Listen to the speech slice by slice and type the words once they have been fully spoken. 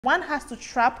One has to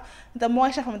trap the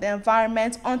moisture from the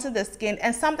environment onto the skin,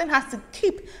 and something has to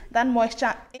keep that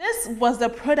moisture. This was the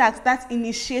product that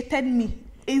initiated me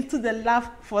into the love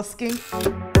for skin.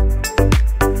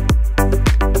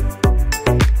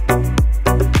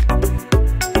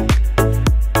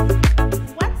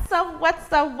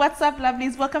 What's up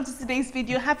lovelies? Welcome to today's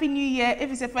video. Happy New Year.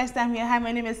 If it's your first time here, hi,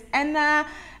 my name is Anna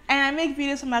and I make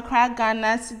videos from Accra,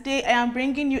 Ghana. Today I am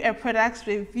bringing you a product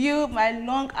review, my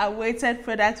long awaited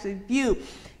product review.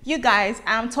 You guys,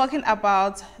 I'm talking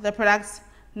about the product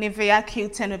Nivea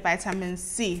Q10 with vitamin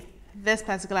C. This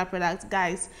particular product,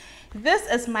 guys, this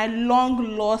is my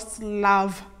long lost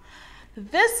love.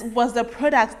 This was the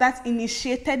product that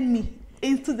initiated me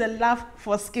into the love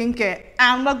for skincare.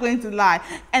 I'm not going to lie.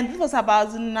 And this was about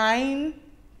 9-10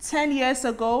 years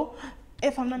ago,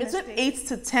 if I'm not mistaken, 8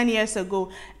 to 10 years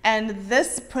ago. And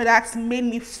this product made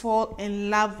me fall in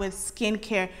love with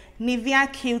skincare.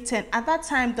 Nivea Q10. At that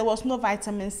time, there was no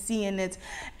vitamin C in it.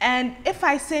 And if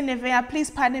I say Nivea,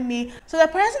 please pardon me. So the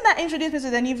person that introduced me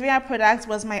to the Nivea product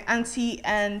was my auntie,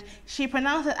 and she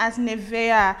pronounced it as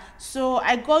Nivea. So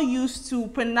I got used to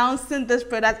pronouncing this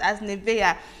product as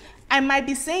Nivea. I might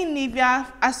be saying Nivea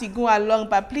as you go along,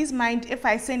 but please mind if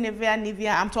I say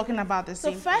Nivea, I'm talking about the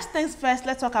same. So first things first,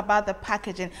 let's talk about the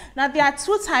packaging. Now there are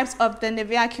two types of the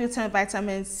Nivea Q10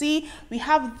 vitamin C. We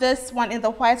have this one in the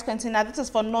white container, this is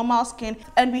for normal skin,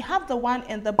 and we have the one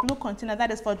in the blue container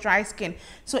that is for dry skin.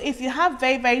 So if you have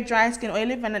very dry skin, or you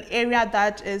live in an area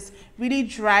that is really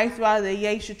dry throughout the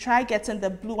year, you should try getting the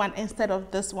blue one instead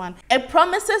of this one. It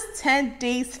promises 10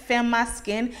 days firmer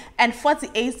skin and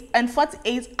 48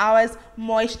 hours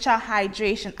moisture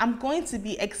hydration. I'm going to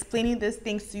be explaining these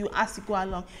things to you as you go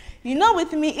along. You know,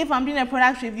 with me, if I'm doing a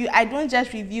product review, I don't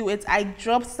just review it, I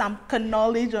drop some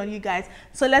knowledge on you guys.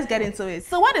 So let's get into it.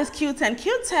 So what is Q10?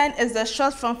 Q10 is the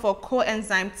short form for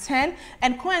coenzyme 10,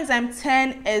 and coenzyme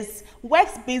 10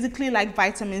 works basically like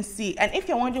vitamin C. And if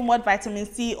you're wondering what vitamin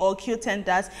C or Q10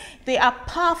 does, they are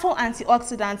powerful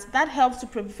antioxidants that help to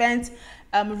prevent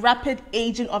rapid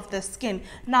aging of the skin.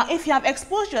 Now, if you have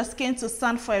exposed your skin to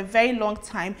sun for a very long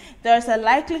time, there is a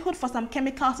likelihood for some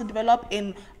chemicals to develop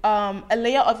in a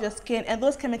layer of your skin, and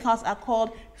those chemicals are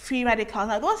called free radicals.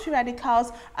 Now, those free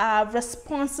radicals are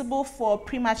responsible for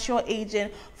premature aging,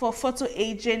 for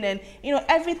photoaging, and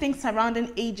everything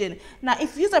surrounding aging. Now,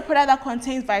 if you use a product that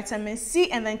contains vitamin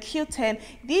C and then Q10,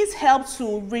 these help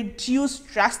to reduce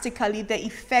drastically the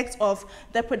effects of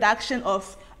the production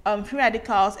of free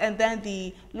radicals and then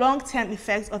the long-term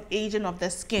effects of aging of the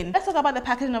skin. Let's talk about the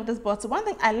packaging of this bottle. One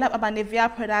thing I love about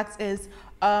Nivea products is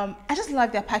I just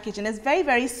love their packaging. It's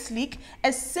very sleek.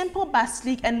 It's simple but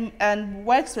sleek, and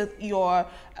works with your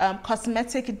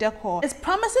cosmetic decor. It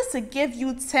promises to give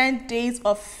you 10 days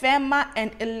of firmer and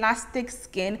elastic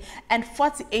skin and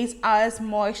 48 hours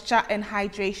moisture and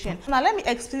hydration. Now let me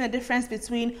explain the difference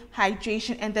between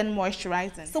hydration and then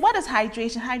moisturizing. So what is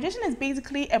hydration? Hydration is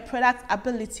basically a product's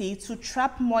ability to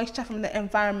trap moisture from the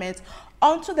environment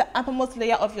onto the uppermost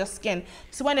layer of your skin.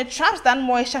 So when it traps that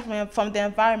moisture from the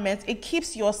environment, it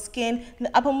keeps your skin, the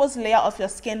uppermost layer of your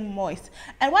skin, moist.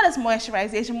 And what is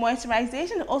moisturization?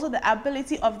 Moisturization is also the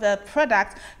ability of the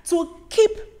product to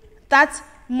keep that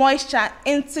moisture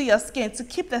into your skin, to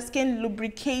keep the skin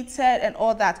lubricated and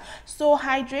all that. So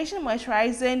hydration and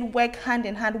moisturizing work hand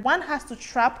in hand. One has to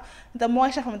trap the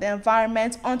moisture from the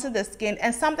environment onto the skin,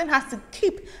 and something has to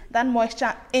keep that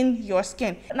moisture in your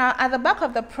skin. Now at the back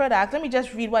of the product, let me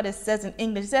just read what it says in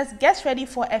English. It says, get ready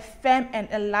for a firm and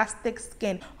elastic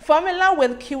skin. Formula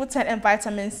with Q10 and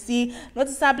vitamin C,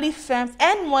 noticeably firm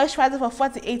and moisturizes for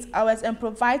 48 hours and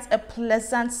provides a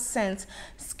pleasant scent.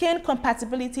 Skin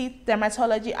compatibility,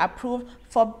 dermatology approved.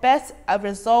 For best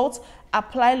results,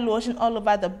 apply lotion all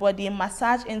over the body,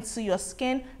 massage into your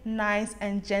skin, nice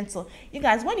and gentle. You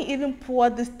guys, when you even pour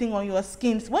this thing on your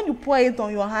skin, when you pour it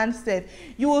on your hands,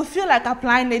 you will feel like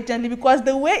applying it gently, because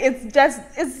the way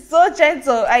it's so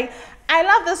gentle. I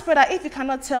love this product, if you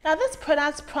cannot tell. Now this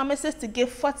product promises to give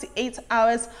 48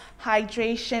 hours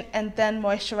hydration and then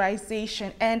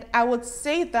moisturization, and I would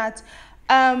say that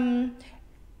kind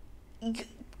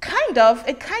of.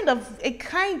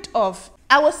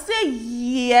 I would say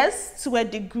yes to a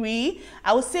degree.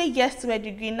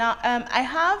 Now, I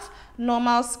have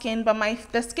normal skin, but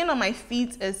the skin on my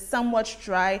feet is somewhat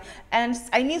dry, and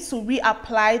I need to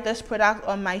reapply this product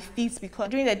on my feet because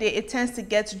during the day it tends to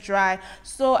get dry.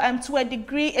 So to a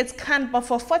degree it can, but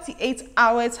for 48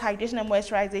 hours hydration and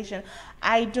moisturization,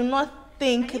 I do not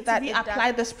think that you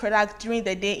apply this product during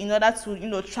the day in order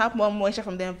to trap more moisture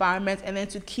from the environment and then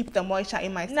to keep the moisture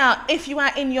in my skin. Now, if you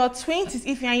are in your 20s,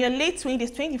 if you're in your late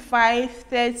 20s, 25,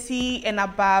 30 and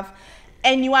above,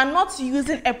 and you are not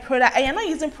using a product, and you're not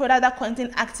using product that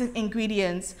contain active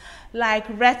ingredients like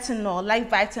retinol, like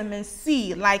vitamin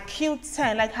C, like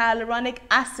Q10, like hyaluronic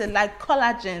acid, like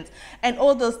collagen, and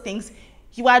all those things,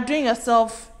 you are doing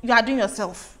yourself.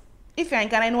 If you're in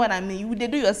Ghana, you know what I mean. They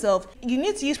do yourself. You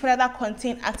need to use products that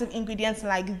contain active ingredients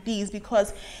like these,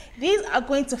 because these are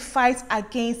going to fight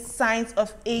against signs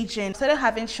of aging. Instead of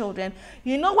having children,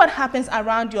 you know what happens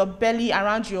around your belly,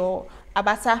 around your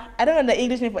abasa. I don't know the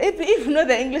English name for it. If you know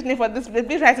the English name for this,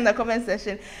 please write in the comment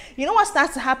section. You know what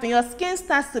starts to happen? Your skin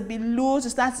starts to be loose, it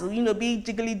starts to, be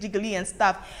jiggly and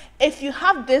stuff. If you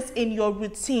have this in your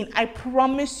routine, I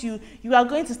promise you, you are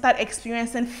going to start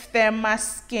experiencing firmer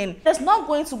skin. It's not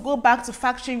going to go back to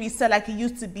factory reset like it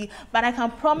used to be, but I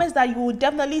can promise that you will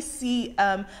definitely see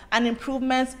an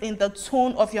improvement in the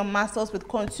tone of your muscles with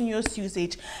continuous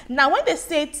usage. Now, when they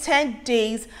say 10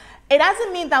 days, it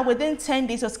doesn't mean that within 10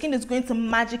 days your skin is going to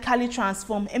magically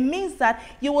transform. It means that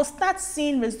you will start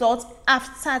seeing results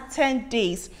after 10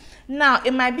 days. Now,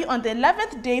 it might be on the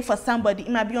 11th day for somebody, it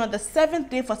might be on the 7th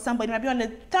day for somebody, it might be on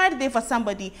the 3rd day for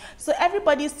somebody. So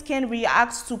everybody's skin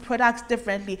reacts to products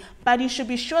differently, but you should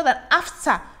be sure that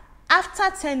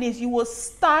after 10 days, you will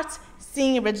start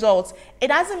seeing results. It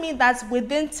doesn't mean that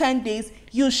within 10 days,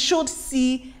 you should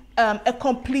see a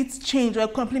complete change or a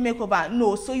complete makeover.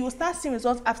 No, so you will start seeing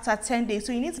results after 10 days.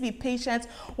 So you need to be patient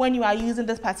when you are using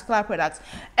this particular product.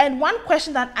 And one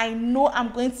question that I know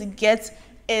I'm going to get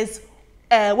is,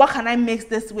 what can I mix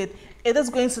this with? It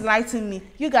is going to lighten me.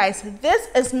 You guys, this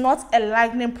is not a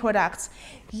lightening product.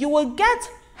 You will get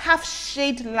half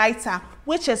shade lighter,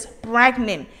 which is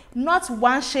brightening, not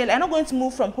one shade. I'm not going to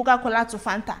move from Coca-Cola to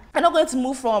Fanta. I'm not going to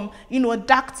move from,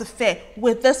 dark to fair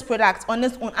with this product on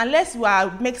its own, unless you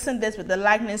are mixing this with the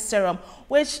lightening serum,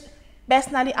 which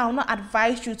personally I will not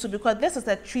advise you to, because this is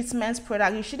a treatment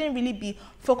product. You shouldn't really be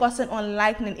focusing on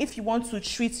lightening if you want to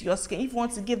treat your skin, if you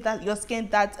want to give your skin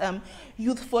that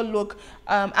youthful look.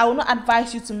 I will not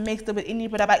advise you to mix it with any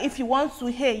product, but if you want to,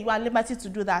 hey, you are at liberty to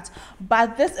do that.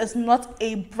 But this is not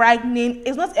a brightening,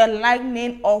 it's not a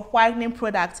lightening or whitening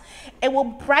product. It will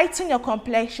brighten your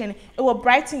complexion, it will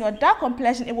brighten your dark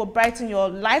complexion, it will brighten your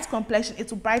light complexion, it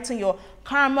will brighten your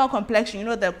caramel complexion,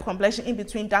 the complexion in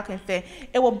between dark and fair.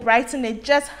 It will brighten it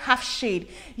just half shade.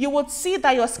 You will see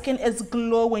that your skin is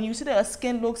glowing. You see that your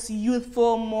skin looks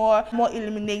youthful, more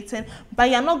illuminating, but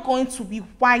you're not going to be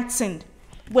whitened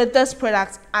with this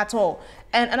product at all.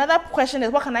 And another question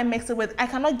is, what can I mix it with? I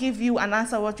cannot give you an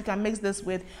answer what you can mix this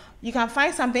with. You can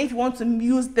find something. If you want to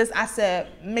use this as a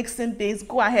mixing base,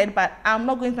 go ahead, but I'm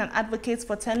not going to be an advocate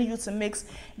for telling you to mix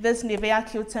this Nivea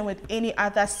Q10 with any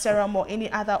other serum or any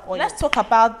other oil. Let's talk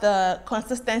about the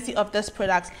consistency of this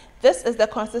product. This is the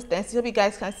consistency. Hope you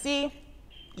guys can see.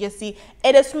 You see,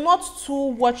 it is not too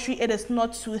watery, it is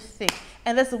not too thick,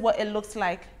 and this is what it looks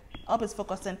like. I hope it's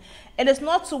focusing. It is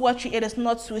not too watery, it is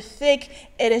not too thick,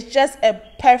 it is just a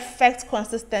perfect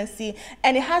consistency,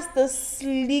 and it has this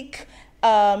sleek,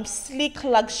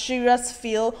 luxurious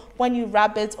feel when you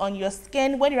rub it on your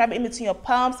skin. When you rub it in between your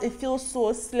palms, it feels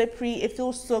so slippery, it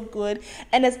feels so good,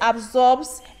 and it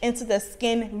absorbs into the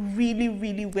skin really,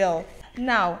 really well.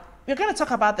 Now, we're going to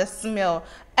talk about the smell.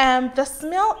 The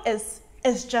smell is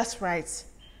just right.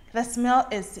 The smell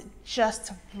is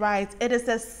just right. It is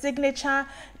a signature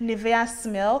Nivea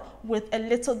smell with a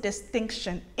little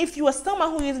distinction. If you are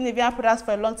someone who uses Nivea products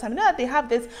for a long time, you know that they have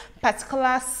this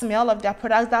particular smell of their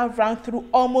products that run through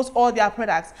almost all their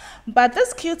products. But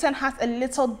this Q10 has a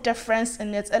little difference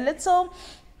in it, a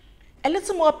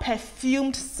little more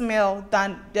perfumed smell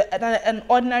than an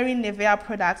ordinary Nivea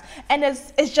product, and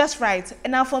it's just right.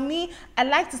 And now for me, I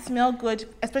like to smell good,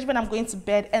 especially when I'm going to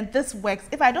bed, and this works.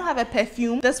 If I don't have a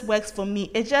perfume, this works for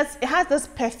me. It has this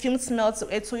perfume smell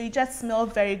to it, so you just smell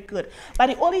very good. But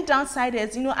the only downside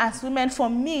is, as women, for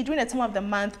me, during the time of the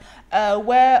month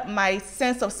where my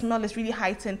sense of smell is really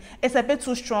heightened, it's a bit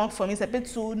too strong for me, it's a bit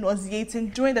too nauseating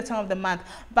during the time of the month.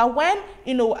 But when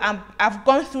I've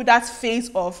gone through that phase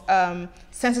of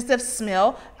sensitive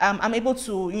smell, I'm able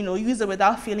to use it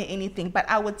without feeling anything. But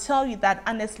I would tell you that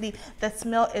honestly, the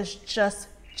smell is just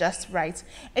right.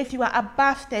 If you are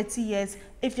above 30 years,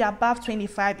 if you're above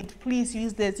 25, please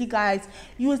use this. You guys,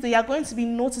 use it. You're going to be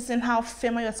noticing how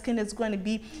firmer your skin is going to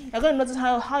be. You're going to notice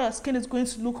how your skin is going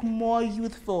to look more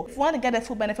youthful. If you want to get the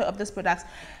full benefit of this product,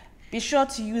 be sure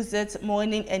to use it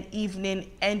morning and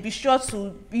evening, and be sure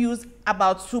to use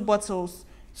about 2 bottles.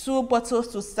 2 bottles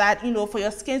to start, you know, for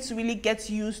your skin to really get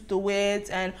used to it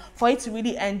and for it to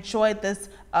really enjoy this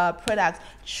product.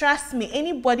 Trust me,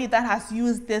 anybody that has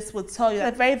used this will tell you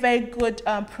it's a very, very good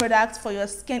product for your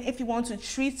skin if you want to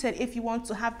treat it, if you want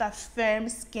to have that firm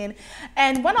skin.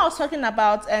 And when I was talking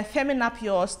about firming up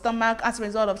your stomach as a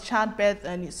result of childbirth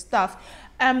and stuff,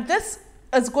 this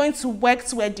is going to work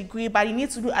to a degree, but you need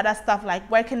to do other stuff like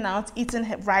working out, eating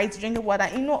right, drinking water,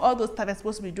 you know, all those stuff you're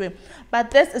supposed to be doing.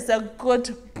 But this is a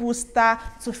good booster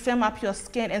to firm up your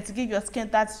skin and to give your skin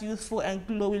that youthful and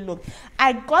glowy look.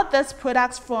 I got this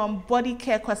product from Body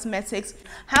Care Cosmetics.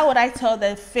 How would I tell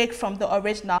the fake from the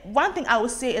original? One thing I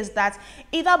would say is that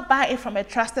either buy it from a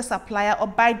trusted supplier or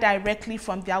buy directly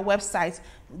from their website.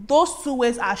 Those 2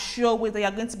 ways are sure ways that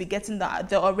you're going to be getting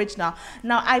the original.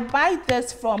 Now, I buy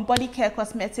this from Body Care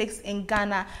Cosmetics in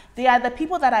Ghana. They are the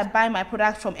people that I buy my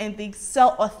product from, and they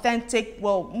sell authentic,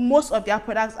 well, most of their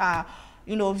products are,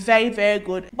 you know, very, very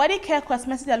good. Body Care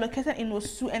Cosmetics, they are located in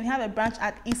Osu, and they have a branch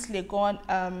at East Legon,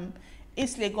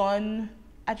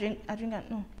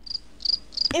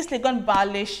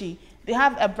 Baleshi. They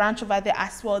have a branch over there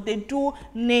as well. They do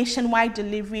nationwide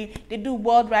delivery. They do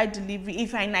worldwide delivery.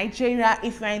 If you're in Nigeria,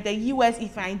 if you're in the US,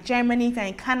 if you're in Germany, if you're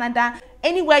in Canada,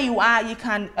 anywhere you are, you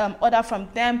can order from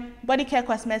them. Body Care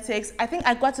Cosmetics. I think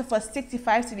I got it for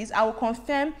 65 cedis. I will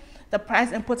confirm the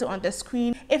price and put it on the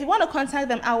screen. If you want to contact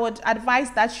them, I would advise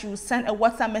that you send a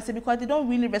WhatsApp message because they don't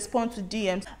really respond to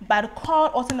DMs. But call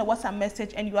or send a WhatsApp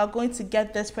message and you are going to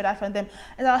get this product from them.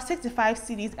 It's about 65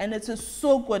 cedis and it is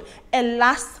so good. It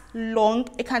lasts long.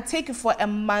 It can take you for a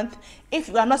month if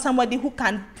you are not somebody who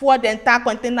can pour the entire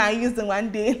container and use it one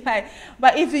day.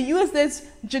 But if you use it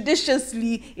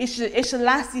judiciously, it should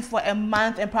last you for a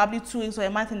month and probably 2 weeks or a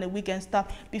month and a week and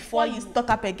stuff before you stock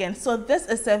up again. So this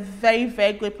is a very,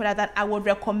 very good product that I would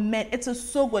recommend. It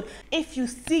is so good. If you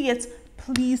see it,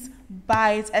 please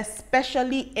buy it,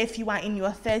 especially if you are in your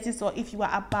 30s or if you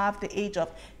are above the age of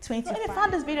 25. So if you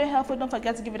found this video helpful, don't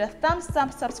forget to give it a thumbs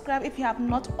up, subscribe if you have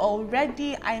not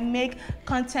already. I make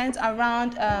content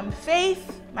around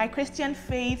faith, my Christian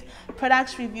faith,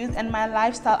 products reviews, and my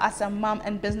lifestyle as a mom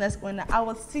and business owner. I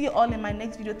will see you all in my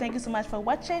next video. Thank you so much for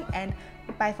watching and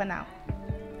bye for now.